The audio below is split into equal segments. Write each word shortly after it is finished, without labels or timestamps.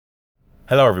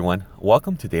Hello, everyone.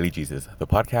 Welcome to Daily Jesus, the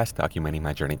podcast documenting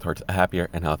my journey towards a happier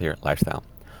and healthier lifestyle.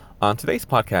 On today's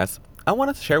podcast, I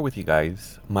wanted to share with you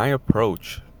guys my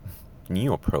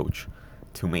new approach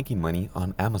to making money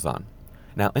on Amazon.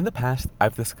 Now, in the past,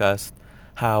 I've discussed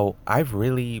how I've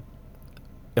really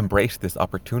embraced this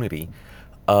opportunity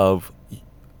of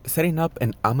setting up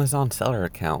an Amazon seller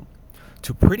account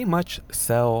to pretty much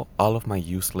sell all of my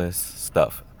useless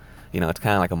stuff. It's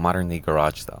kind of like a modern day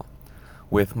garage sale.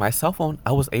 With my cell phone,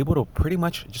 I was able to pretty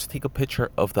much just take a picture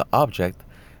of the object,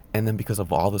 and then because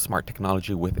of all the smart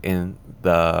technology within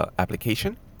the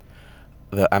application,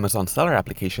 the Amazon seller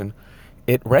application,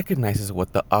 it recognizes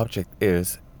what the object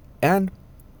is and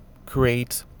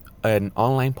creates an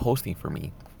online posting for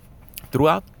me.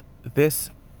 Throughout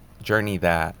this journey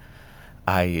that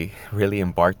I really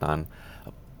embarked on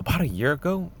about a year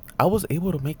ago, I was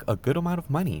able to make a good amount of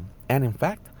money. And in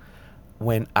fact,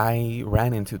 when I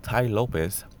ran into Tai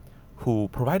Lopez, who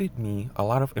provided me a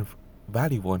lot of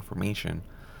valuable information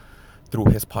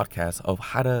through his podcast of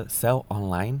how to sell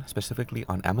online, specifically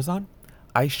on Amazon,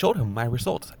 I showed him my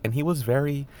results and he was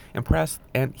very impressed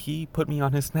and he put me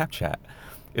on his Snapchat.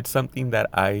 It's something that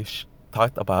I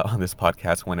talked about on this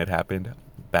podcast when it happened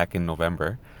back in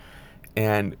November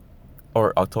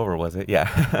or October, was it?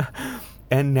 Yeah.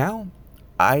 And now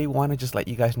I want to just let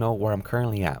you guys know where I'm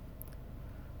currently at.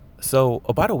 So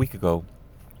about a week ago,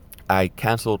 I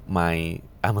canceled my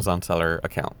Amazon seller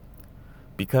account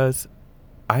because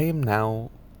I am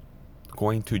now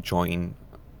going to join,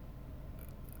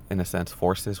 in a sense,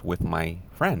 forces with my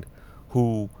friend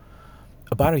who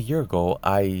about a year ago,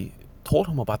 I told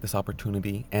him about this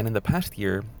opportunity. And in the past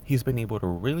year, he's been able to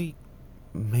really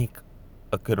make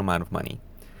a good amount of money.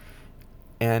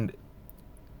 And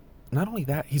not only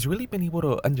that, he's really been able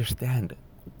to understand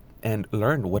and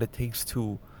learn what it takes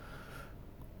to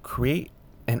create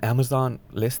an Amazon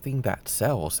listing that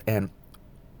sells and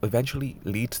eventually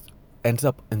ends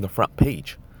up in the front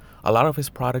page. A lot of his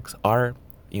products are,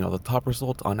 the top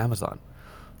results on Amazon.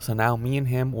 So now me and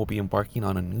him will be embarking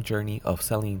on a new journey of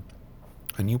selling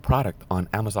a new product on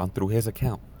Amazon through his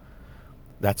account.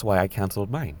 That's why I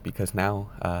canceled mine, because now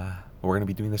we're going to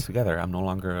be doing this together. I'm no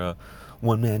longer a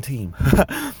one-man team.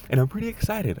 And I'm pretty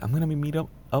excited. I'm going to be meet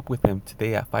up with him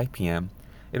today at 5 p.m.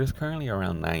 It is currently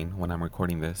around 9 when I'm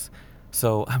recording this.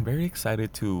 So I'm very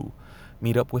excited to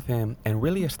meet up with him and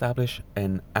really establish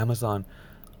an Amazon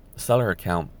seller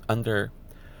account under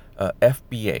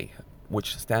FBA,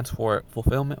 which stands for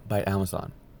Fulfillment by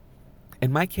Amazon.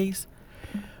 In my case,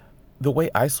 the way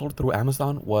I sold through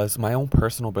Amazon was my own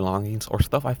personal belongings or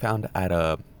stuff I found at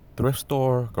a thrift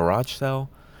store, garage sale,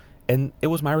 and it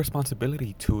was my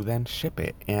responsibility to then ship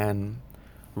it. And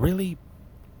really,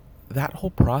 that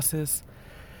whole process,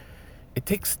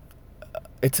 it's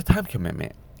a time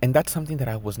commitment, and that's something that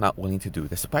I was not willing to do.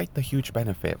 Despite the huge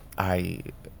benefit,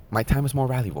 my time is more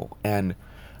valuable, and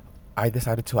I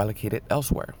decided to allocate it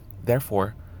elsewhere.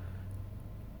 Therefore,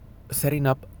 setting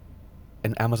up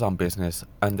an Amazon business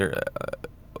through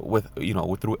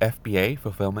FBA,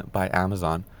 Fulfillment by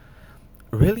Amazon,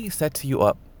 really sets you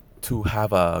up to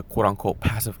have a quote unquote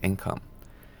passive income.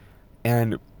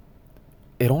 And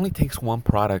it only takes one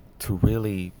product to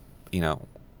really,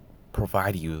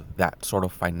 provide you that sort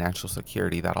of financial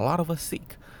security that a lot of us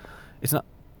seek. It's not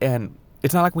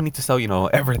like we need to sell,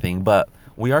 everything, but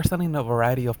we are selling a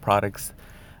variety of products.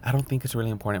 I don't think it's really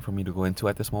important for me to go into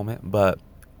at this moment, but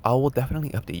I will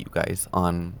definitely update you guys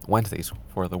on Wednesdays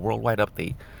for the worldwide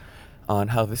update on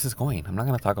how this is going. I'm not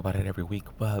going to talk about it every week,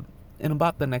 but in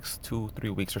about the next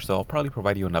 2-3 weeks or so, I'll probably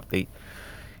provide you an update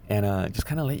and just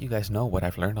kind of let you guys know what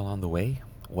I've learned along the way,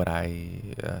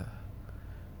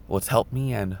 what's helped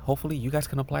me, and hopefully you guys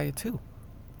can apply it too.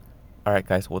 All right,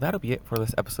 guys. Well, that'll be it for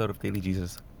this episode of Daily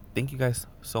Jesus. Thank you guys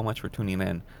so much for tuning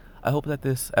in. I hope that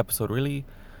this episode really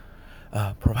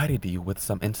provided you with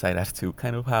some insight as to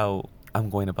kind of how I'm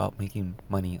going about making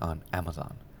money on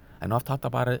Amazon. I know I've talked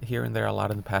about it here and there a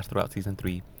lot in the past throughout season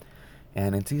 3.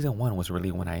 And in season 1 was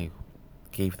really when I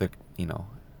gave the,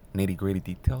 nitty gritty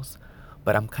details.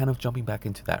 But I'm kind of jumping back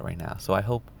into that right now. So I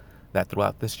hope that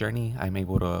throughout this journey, I'm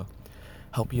able to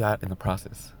help you out in the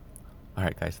process. All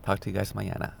right, guys. Talk to you guys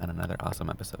mañana on another awesome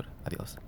episode. Adios.